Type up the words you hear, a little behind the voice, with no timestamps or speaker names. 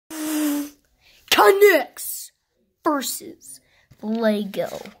Knex versus Lego.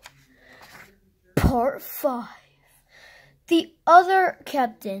 Part 5. The other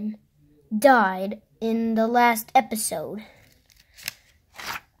captain died in the last episode.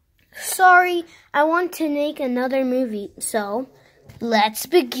 Sorry, I want to make another movie, so let's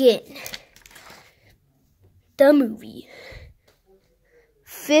begin. The movie.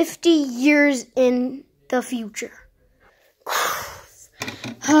 50 years in the future.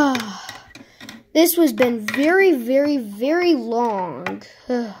 This has been very, very, very long.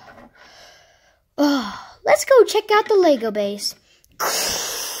 Let's go check out the Lego base.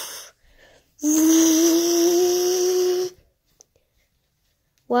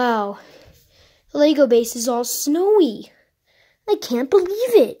 Wow, the Lego base is all snowy. I can't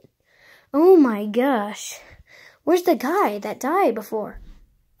believe it. Oh my gosh. Where's the guy that died before?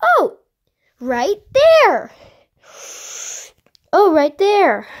 Oh, right there. Oh, right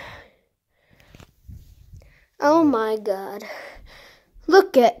there. Oh my God.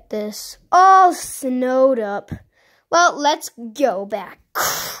 Look at this. All snowed up. Well, let's go back.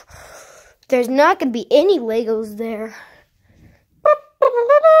 There's not going to be any Legos there.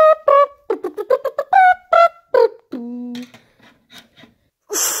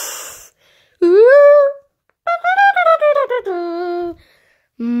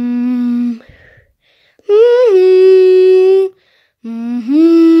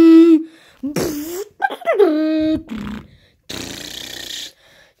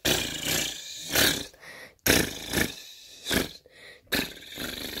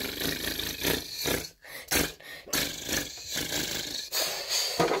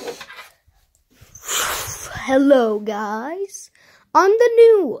 Hello guys, I'm the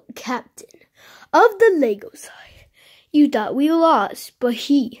new captain of the Lego side. You thought we lost, but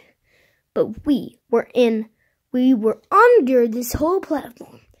we were under this whole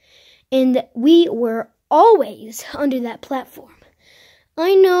platform, and we were always under that platform.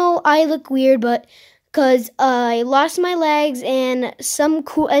 I know I look weird, but because I lost my legs and some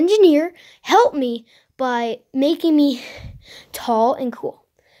cool engineer helped me by making me tall and cool.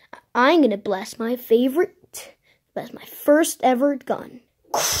 I'm gonna blast my first ever gun.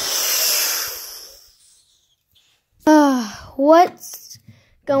 What's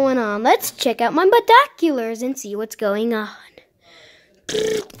going on? Let's check out my binoculars and see what's going on.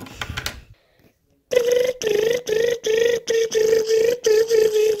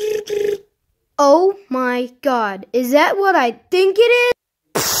 Oh my God, is that what I think it is?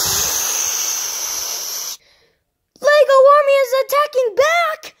 Lego army is attacking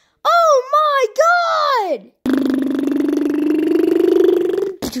back! Oh my God!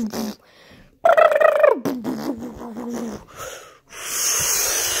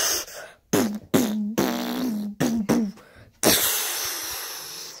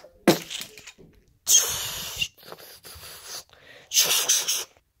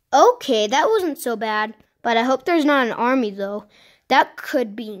 Okay, that wasn't so bad, but I hope there's not an army though. That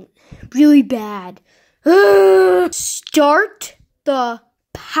could be really bad. Start the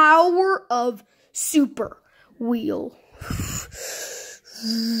power of super wheel.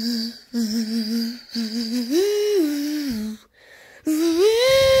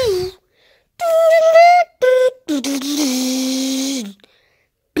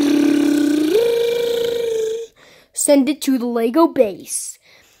 Send it to the Lego base.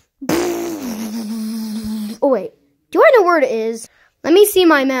 Oh wait, do I know where it is? Let me see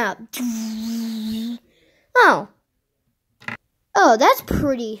my map. Oh, that's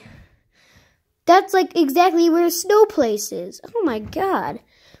pretty. That's like exactly where the snow place is. Oh my God.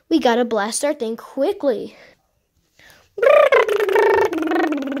 We gotta blast our thing quickly.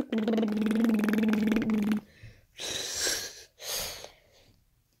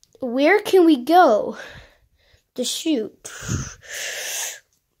 Where can we go to shoot?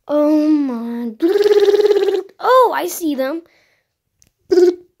 Oh my. Oh, I see them.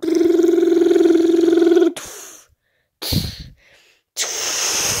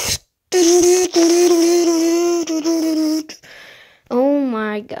 Oh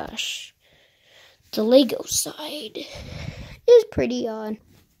my gosh. The Lego side is pretty odd.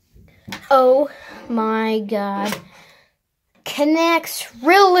 Oh my God. Knex,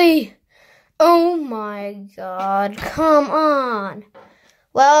 really? Oh my God, come on.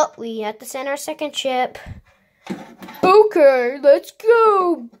 Well, we have to send our second ship. Okay, let's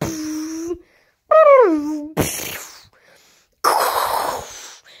go.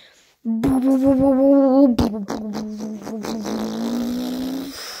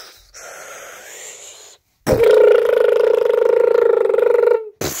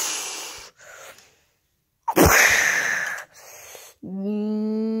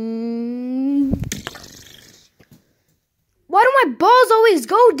 balls always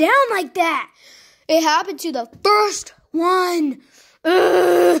go down like that? It happened to the first one.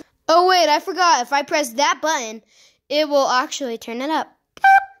 Ugh. Oh, wait, I forgot. If I press that button, it will actually turn it up.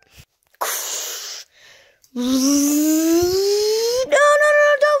 No,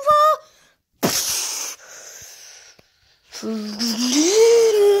 don't fall.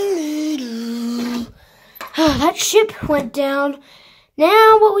 That ship went down.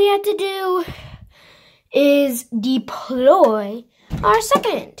 Now what we have to do is deploy our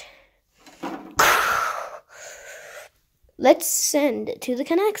second. Let's send it to the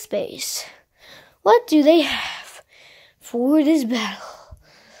knex base. What do they have for this battle?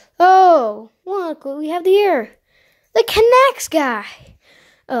 Oh, look what we have here. The knex guy.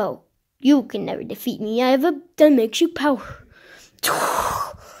 Oh, you can never defeat me. I have a dimension power.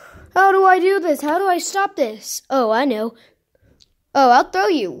 How do I do this? How do I stop this? Oh, I know. Oh, I'll throw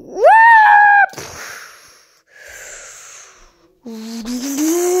you.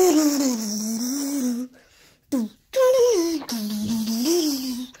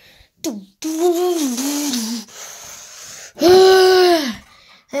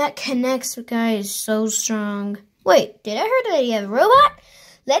 That knex guy is so strong. Wait, did I hear that he has a robot?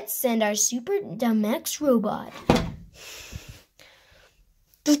 Let's send our super knex robot.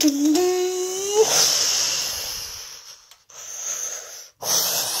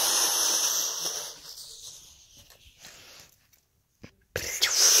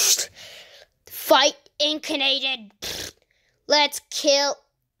 Fight incarnated. Let's kill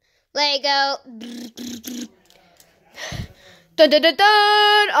Lego. Dun, dun, dun,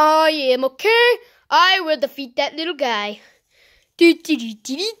 dun. I am okay. I will defeat that little guy. Who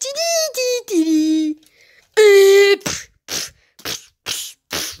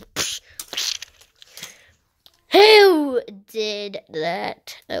did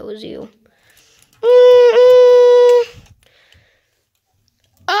that? That was you.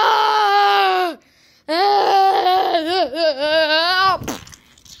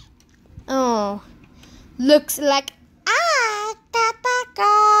 Oh, looks like I got the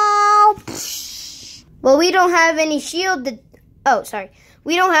go. Well, we don't have any shield.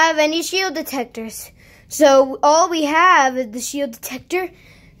 We don't have any shield detectors. So all we have is the shield detector.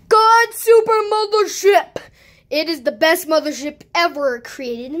 God Super Mothership. It is the best mothership ever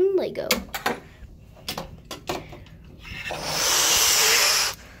created in Lego.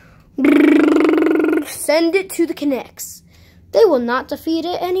 Send it to the knex. They will not defeat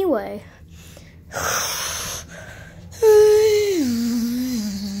it anyway.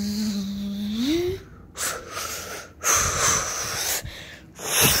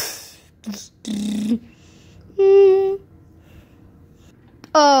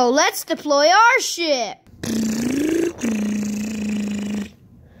 Oh, let's deploy our ship.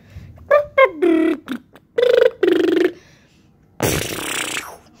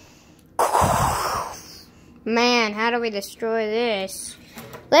 Man, how do we destroy this?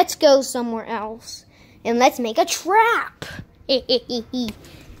 Let's go somewhere else. And let's make a trap.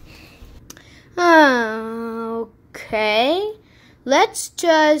 Okay. Let's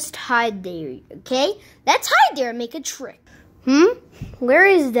just hide there, okay? Let's hide there and make a trick. Where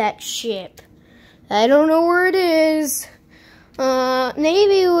is that ship? I don't know where it is.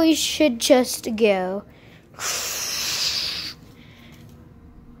 Maybe we should just go.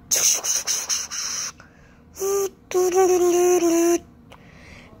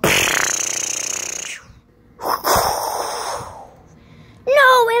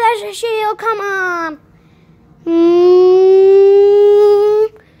 No, there's a shield. Come on.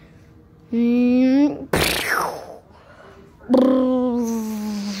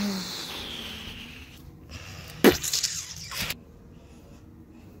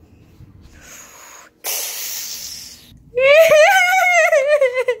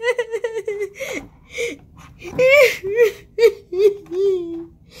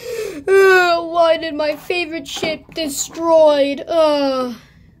 Why did my favorite ship destroyed?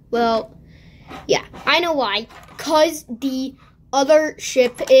 Well, yeah, I know why. Cause the other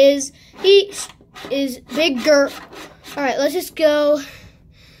ship is bigger. All right, let's just go.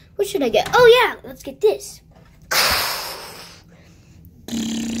 What should I get? Oh yeah, let's get this.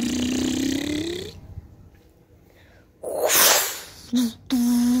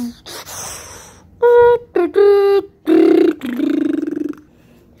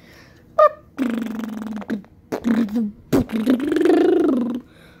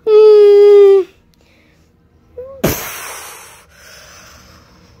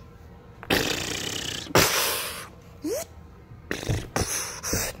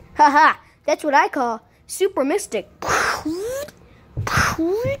 Haha, that's what I call super mystic.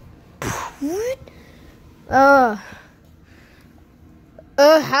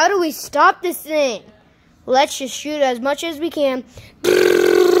 How do we stop this thing? Let's just shoot as much as we can.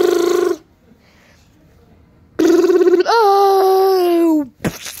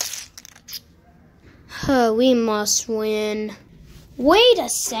 Oh, we must win. Wait a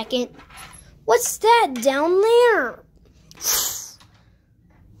second. What's that down there?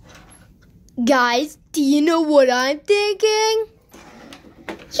 Guys, do you know what I'm thinking?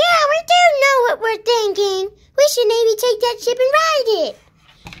 Yeah, we do know what we're thinking. We should maybe take that ship and ride it.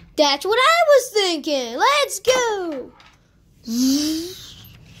 That's what I was thinking. Let's go.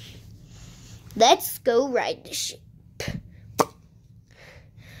 Let's go ride the ship.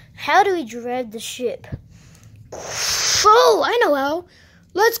 How do we drive the ship? Oh, I know how.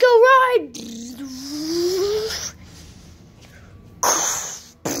 Let's go ride.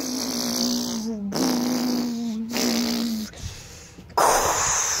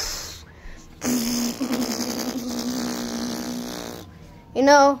 You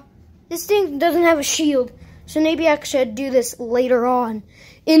know, this thing doesn't have a shield, so maybe I should do this later on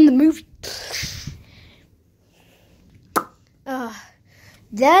in the movie.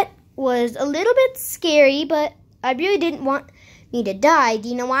 That was a little bit scary, but I really didn't want me to die. Do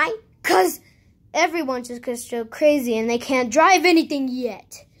you know why? Because everyone's just so crazy and they can't drive anything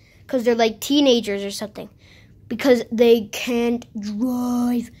yet. Because they're like teenagers or something. Because they can't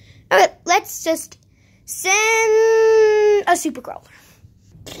drive. Okay, let's just send a super crawler.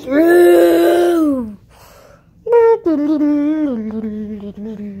 Through.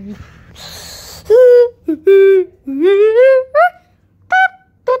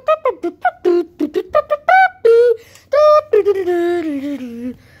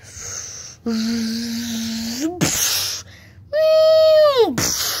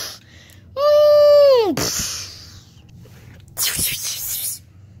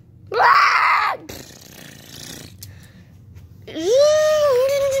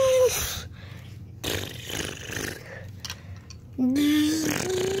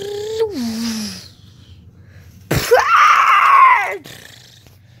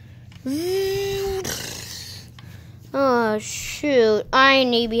 Oh, shoot. I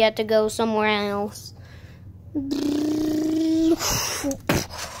maybe have to go somewhere else.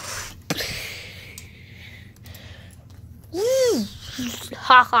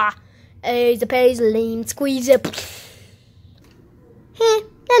 Haha. Easy peasy, lean, squeeze it.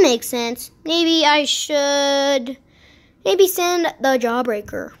 That makes sense. Maybe I should send the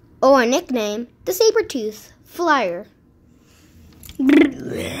Jawbreaker. Or a nickname, the Saber-Tooth Flyer.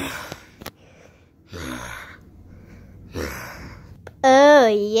 Oh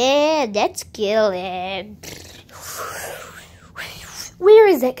yeah, let's kill him. Where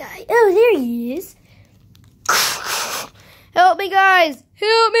is that guy? Oh, there he is. Help me, guys!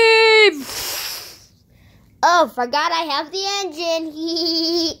 Help me! Oh, forgot I have the engine.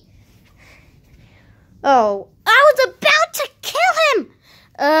 Oh, I was about to kill him!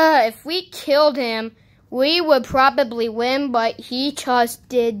 If we killed him, we would probably win, but he just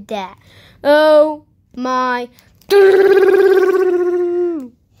did that. Oh my.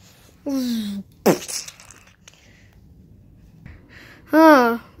 Woo!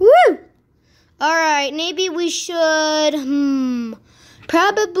 Alright, maybe we should,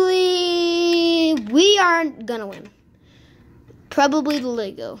 probably, we aren't gonna win. Probably the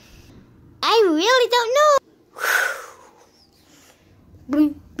Lego. I really don't know.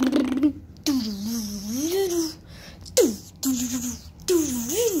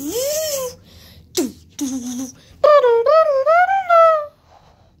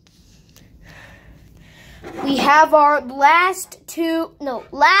 We have our last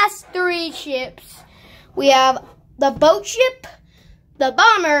three ships. We have the boat ship, the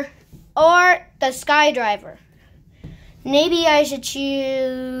bomber, or the skydriver. Maybe I should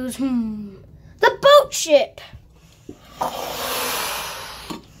choose, the boat ship.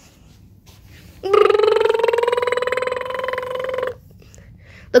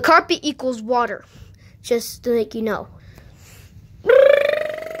 The carpet equals water, just to make you know.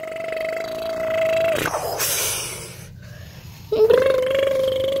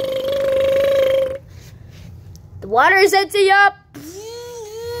 The water sends you up.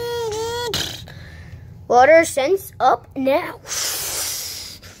 Water sends up now.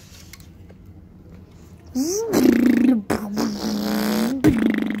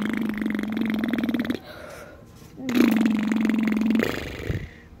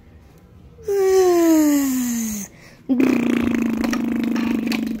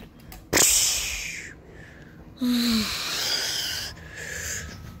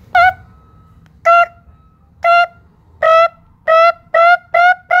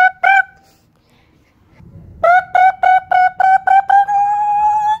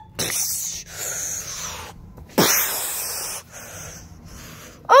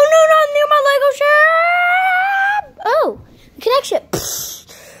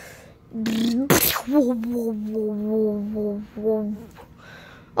 Oh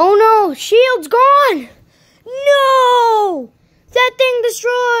no, shield's gone! No! That thing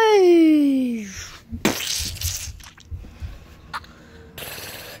destroyed!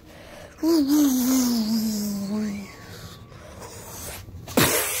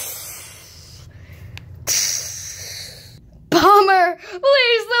 Bomber!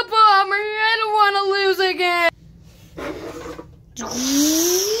 Please, the bomber! I don't want to lose again!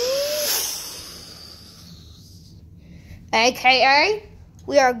 AKA,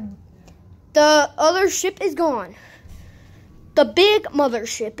 the other ship is gone. The big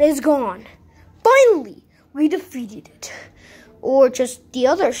mothership is gone. Finally, we defeated it. Or just the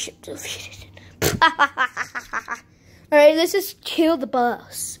other ship defeated it. Alright, let's just kill the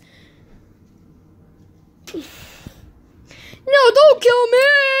boss. No, don't kill me!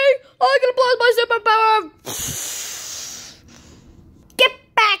 I'm gonna blow my superpower! Get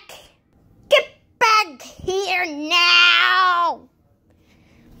back! Get back here now!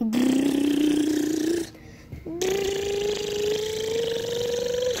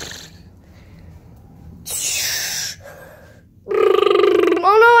 Oh no,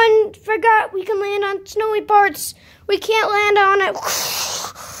 I forgot we can land on snowy parts. We can't land on it.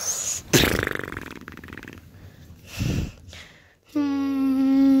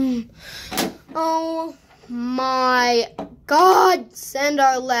 Oh my God, send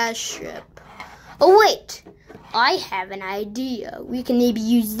our last ship. Oh wait, I have an idea. We can maybe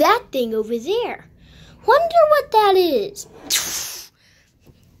use that thing over there. Wonder what that is.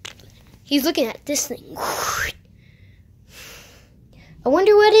 He's looking at this thing. I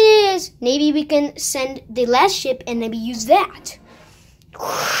wonder what it is. Maybe we can send the last ship and maybe use that.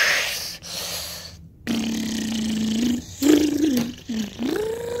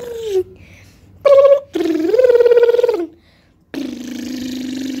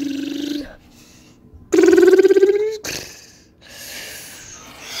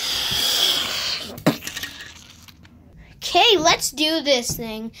 Okay, let's do this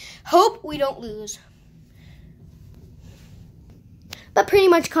thing. Hope we don't lose. But pretty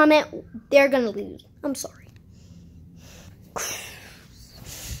much comment, they're gonna lose. I'm sorry.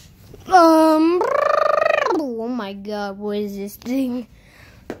 Oh my God, what is this thing?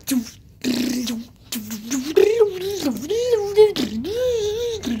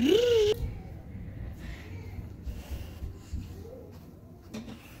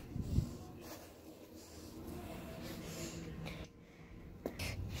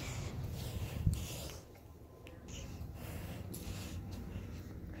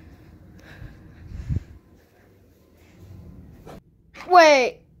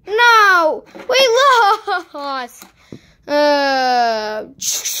 Wait, no, we lost.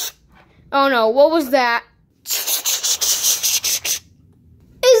 Oh no, what was that? Is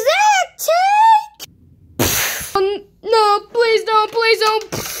that a tank? No, please don't, please don't.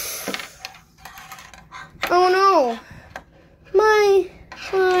 Oh no, my.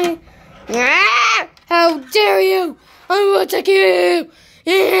 Ah, how dare you? I will attack you.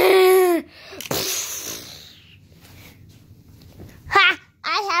 Yeah. Ha!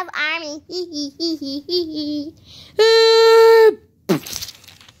 I have army.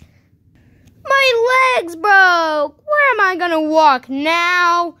 My legs broke. Where am I gonna walk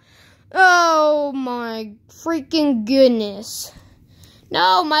now? Oh my freaking goodness.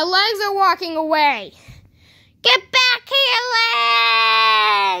 No, my legs are walking away. Get back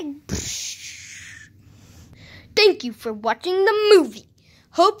here, leg! Thank you for watching the movie.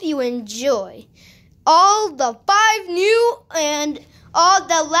 Hope you enjoy all the 5 new and all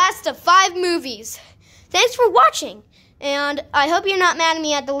the last of 5 movies. Thanks for watching. And I hope you're not mad at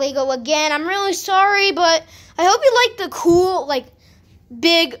me at the Lego again. I'm really sorry, but I hope you like the cool,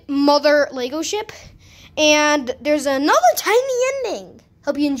 big mother Lego ship. And there's another tiny ending.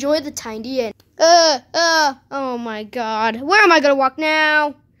 Hope you enjoy the tiny ending. Oh my God. Where am I gonna walk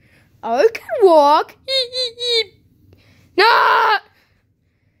now? I can walk. No!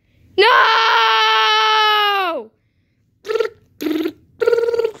 No!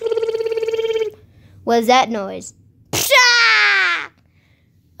 What's that noise?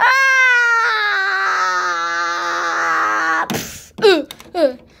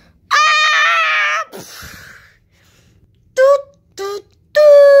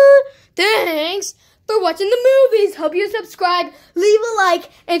 Thanks for watching the movies. Hope you subscribe, leave a like,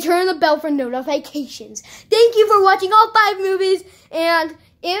 and turn on the bell for notifications. Thank you for watching all 5 movies, and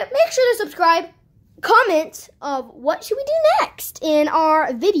make sure to subscribe, comment of what should we do next in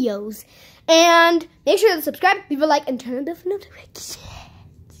our videos, and make sure to subscribe, leave a like, and turn on the bell for notifications.